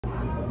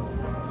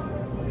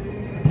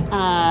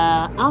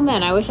Oh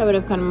man, I wish I would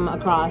have come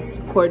across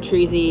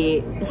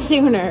Cortrezy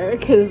sooner,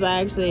 because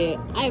I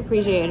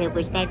appreciate her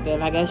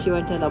perspective. I guess she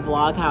went to the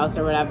blog house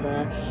or whatever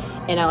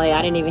in LA.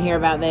 I didn't even hear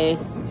about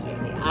this.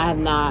 I have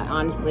not,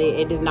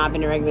 honestly, it has not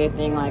been a regular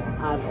thing. Like,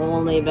 I've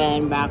only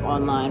been back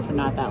online for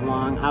not that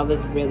long. I was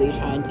really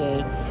trying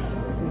to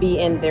be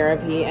in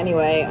therapy.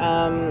 Anyway,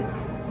 I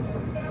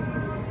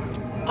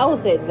will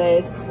say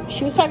this.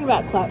 She was talking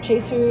about clout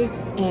chasers,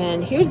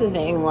 and here's the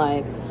thing,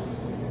 like,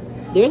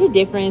 there's a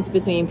difference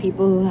between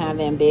people who have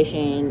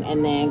ambition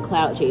and then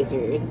clout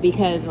chasers,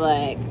 because,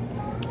 like,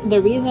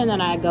 the reason that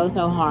I go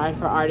so hard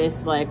for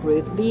artists like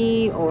Ruth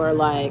B or,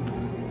 like,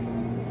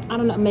 I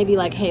don't know, maybe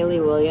like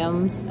Hayley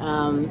Williams,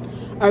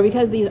 are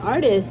because these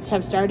artists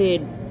have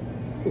started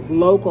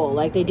local.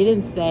 Like, they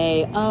didn't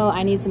say, oh,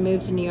 I need to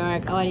move to New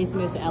York, oh, I need to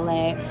move to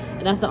LA,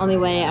 and that's the only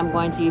way I'm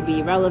going to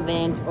be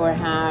relevant or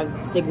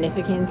have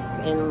significance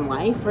in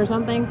life or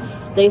something.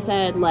 They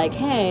said, like,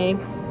 hey,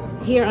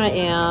 here I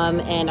am,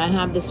 and I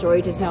have this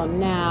story to tell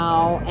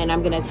now, and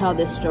I'm gonna tell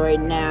this story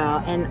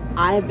now. And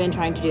I've been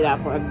trying to do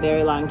that for a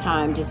very long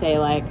time, to say,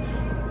 like,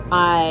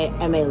 I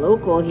am a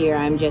local here,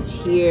 I'm just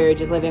here,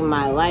 just living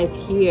my life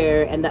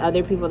here, and the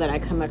other people that I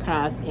come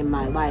across in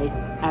my life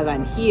as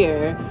I'm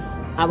here,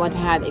 I want to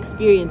have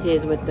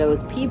experiences with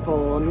those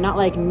people, not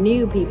like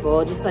new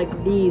people, just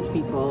like these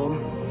people,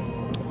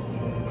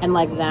 and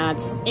like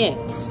that's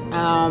it.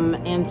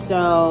 And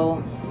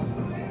so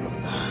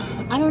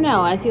I don't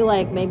know, I feel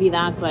like maybe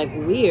that's like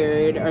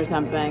weird or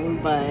something,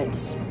 but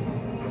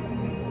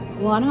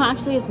well, no,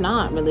 actually it's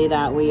not really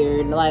that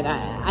weird. Like,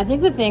 I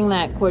think the thing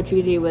that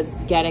Cortrezy was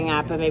getting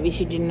at, but maybe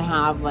she didn't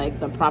have like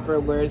the proper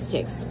words to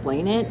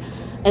explain it,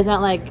 is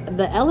that, like,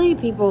 the LA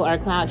people are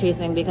clout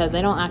chasing because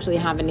they don't actually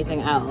have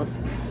anything else.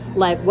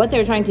 Like, what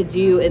they're trying to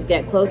do is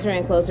get closer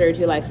and closer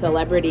to like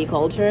celebrity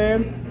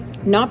culture.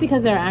 Not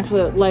because they're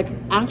actually, like,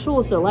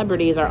 actual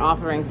celebrities are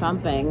offering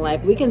something.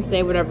 Like, we can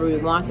say whatever we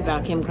want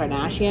about Kim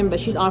Kardashian, but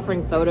she's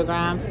offering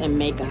photographs and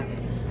makeup.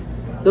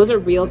 Those are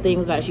real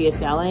things that she is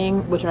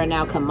selling, which are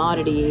now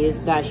commodities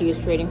that she is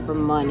trading for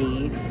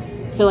money.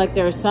 So, like,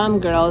 there are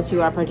some girls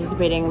who are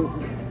participating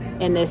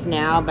in this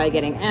now by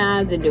getting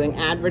ads and doing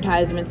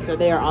advertisements, so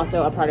they are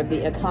also a part of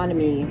the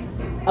economy.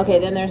 Okay,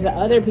 then there's the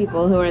other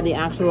people who are the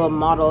actual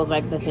models,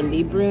 like the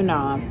Cindy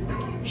Bruna.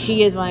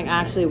 She is, like,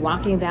 actually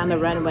walking down the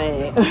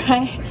runway,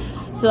 right?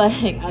 So,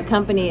 like, a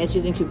company is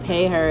choosing to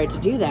pay her to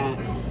do that.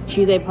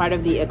 She's a part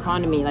of the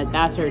economy. Like,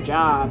 that's her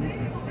job.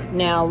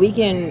 Now, we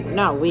can,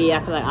 not we, I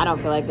don't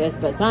feel like this,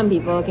 but some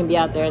people can be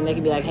out there and they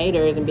can be like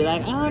haters and be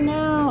like, oh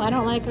no, I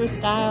don't like her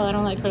style, I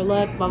don't like her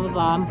look, blah, blah,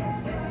 blah.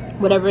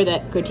 Whatever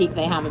that critique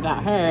they have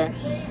about her.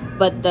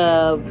 But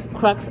the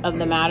crux of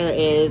the matter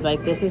is,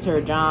 like, this is her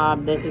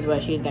job, this is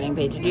what she's getting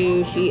paid to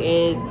do. She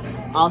is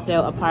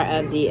also a part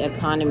of the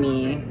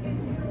economy.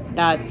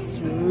 That's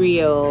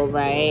real,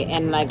 right?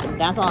 And, like,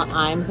 that's all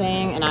I'm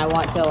saying, and I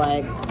want to,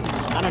 like,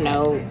 I don't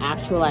know,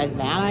 actualize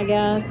that, I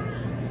guess.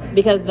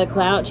 Because the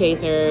clout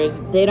chasers,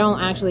 they don't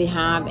actually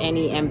have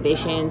any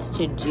ambitions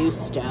to do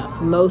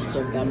stuff. Most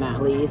of them,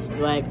 at least.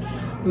 Like,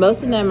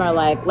 most of them are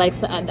like,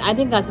 I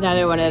think that's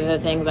another one of the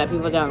things that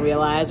people don't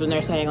realize when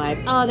they're saying, like,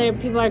 oh,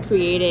 people are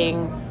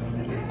creating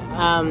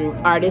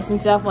artists and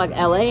stuff. Like,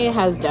 LA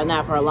has done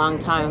that for a long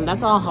time.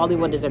 That's all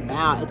Hollywood is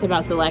about. It's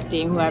about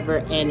selecting whoever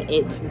an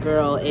it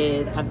girl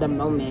is of the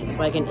moment. It's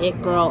like an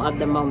it girl of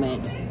the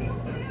moment.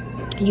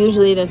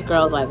 Usually this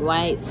girl's like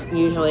white.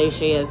 Usually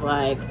she is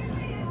like,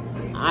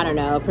 I don't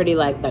know, pretty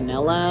like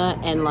vanilla,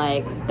 and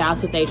like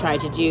that's what they try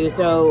to do.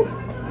 So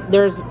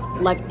there's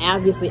like,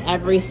 obviously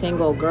every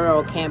single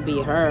girl can't be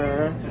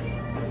her,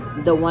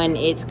 the one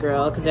it's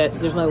girl, because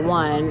there's only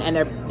one, and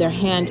they're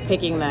hand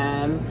picking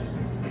them.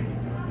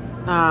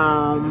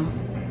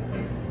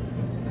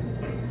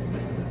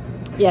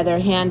 Yeah, they're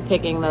hand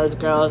picking those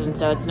girls, and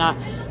so it's not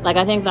like,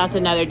 I think that's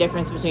another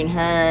difference between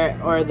her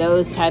or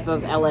those type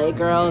of LA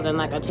girls and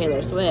like a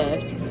Taylor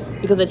Swift.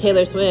 Because the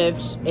Taylor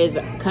Swift is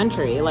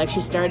country. Like, she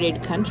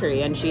started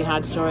country, and she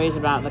had stories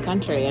about the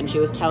country, and she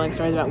was telling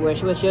stories about where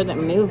she was. She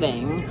wasn't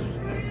moving.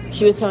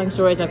 She was telling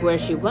stories like where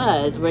she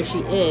was, where she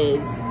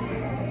is.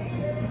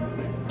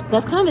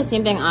 That's kind of the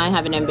same thing I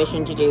have an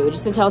ambition to do,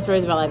 just to tell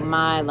stories about like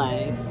my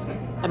life,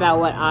 about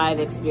what I've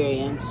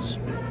experienced.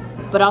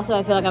 But also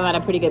I feel like I'm at a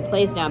pretty good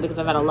place now because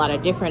I've had a lot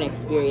of different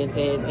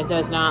experiences, and so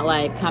it's not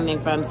like coming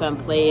from some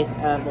place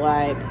of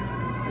like,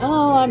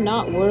 oh, I'm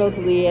not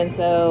worldly, and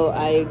so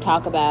I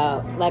talk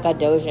about like a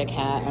Doja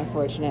Cat,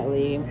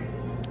 unfortunately,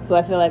 who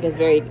I feel like is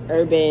very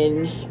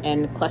urban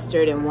and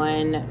clustered in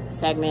one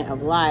segment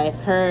of life.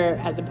 Her,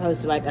 as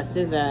opposed to like a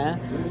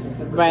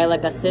SZA, right?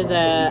 Like a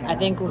SZA, I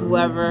think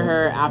whoever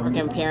her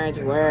African parents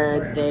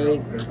were,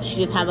 she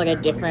just had like a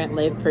different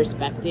lived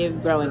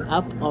perspective growing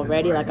up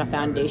already, like a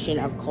foundation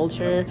of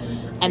culture,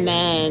 and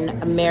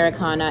then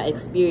Americana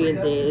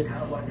experiences,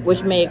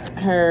 which make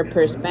her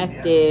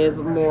perspective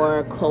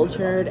more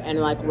cultured and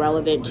like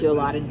relevant to a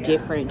lot of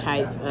different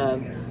types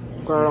of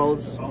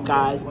girls,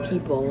 guys,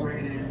 people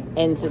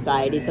in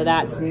society. So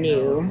that's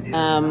new.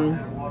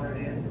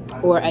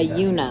 Or a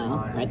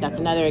Yuna, right? That's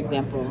another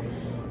example.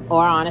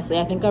 Or honestly,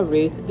 I think a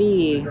Ruth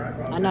B,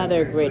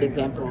 another great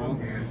example.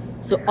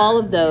 So all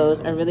of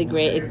those are really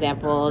great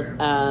examples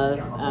of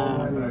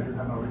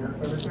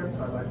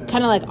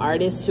kind of like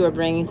artists who are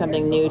bringing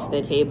something new to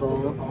the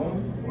table.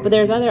 But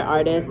there's other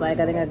artists, like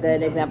I think a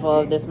good example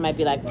of this might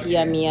be like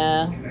Pia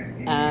Mia.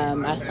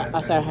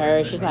 I saw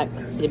her. She's like,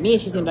 to me,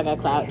 she seems like a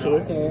clout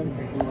chaser.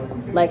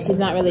 Like, she's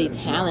not really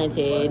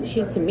talented.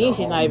 To me,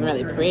 she's not even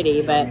really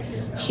pretty, but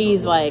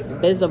she's like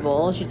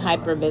visible. She's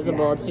hyper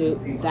visible to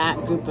that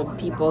group of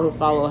people who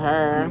follow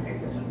her.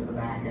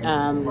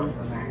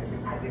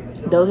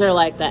 Those are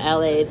like the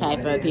LA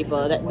type of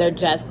people. They're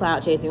just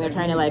clout chasing. They're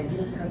trying to like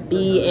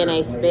be in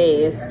a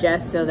space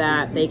just so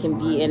that they can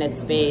be in a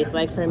space.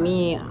 Like for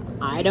me,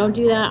 I don't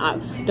do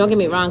that. Don't get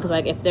me wrong, because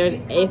like if there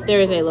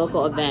is a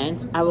local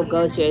event, I will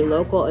go to a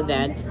local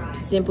event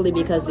simply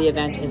because the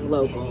event is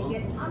local.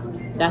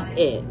 That's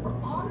it.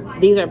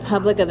 These are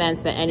public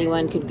events that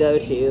anyone could go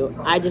to.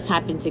 I just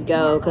happen to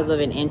go because of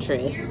an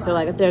interest. So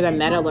like if there's a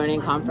meta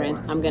learning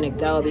conference, I'm gonna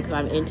go because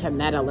I'm into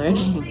meta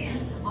learning.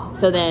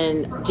 So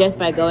then just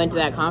by going to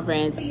that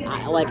conference,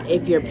 like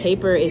if your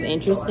paper is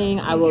interesting,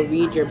 I will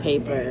read your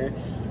paper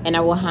and I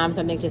will have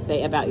something to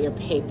say about your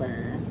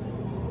paper.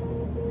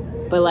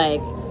 But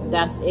like,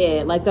 that's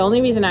it. Like the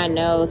only reason I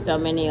know so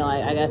many,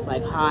 like, I guess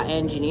like hot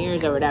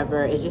engineers or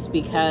whatever is just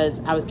because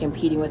I was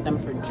competing with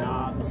them for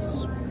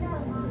jobs.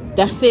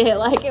 That's it.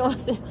 Like it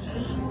wasn't,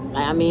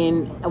 I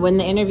mean, when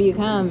the interview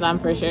comes, I'm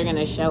for sure going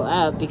to show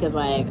up because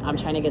like, I'm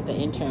trying to get the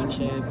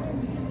internship.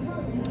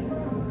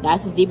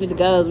 That's as deep as it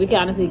goes. We can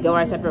honestly go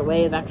our separate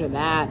ways after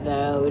that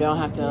though. We don't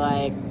have to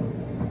like,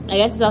 I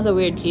guess it's also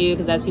weird too,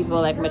 because as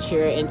people like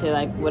mature into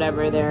like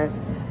whatever their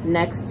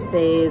next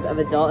phase of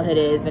adulthood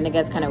is, then it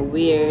gets kind of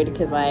weird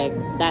because like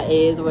that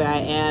is where I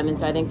am, and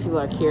so I think people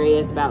are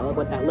curious about like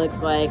what that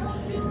looks like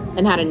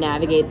and how to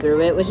navigate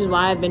through it, which is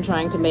why I've been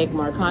trying to make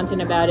more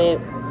content about it.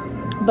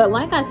 But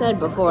like I said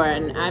before,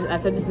 and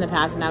I've said this in the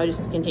past and I would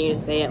just continue to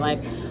say it, like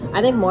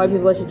I think more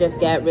people should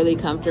just get really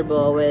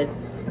comfortable with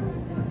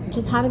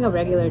just having a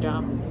regular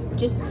job.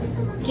 Just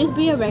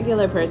be a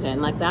regular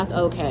person. Like that's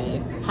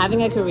okay.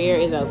 Having a career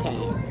is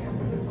okay.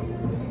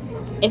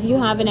 If you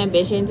have an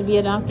ambition to be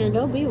a doctor,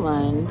 go be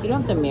one. You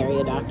don't have to marry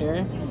a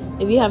doctor.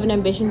 If you have an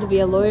ambition to be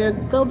a lawyer,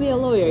 go be a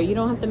lawyer. You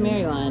don't have to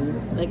marry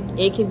one. Like,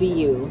 it could be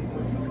you.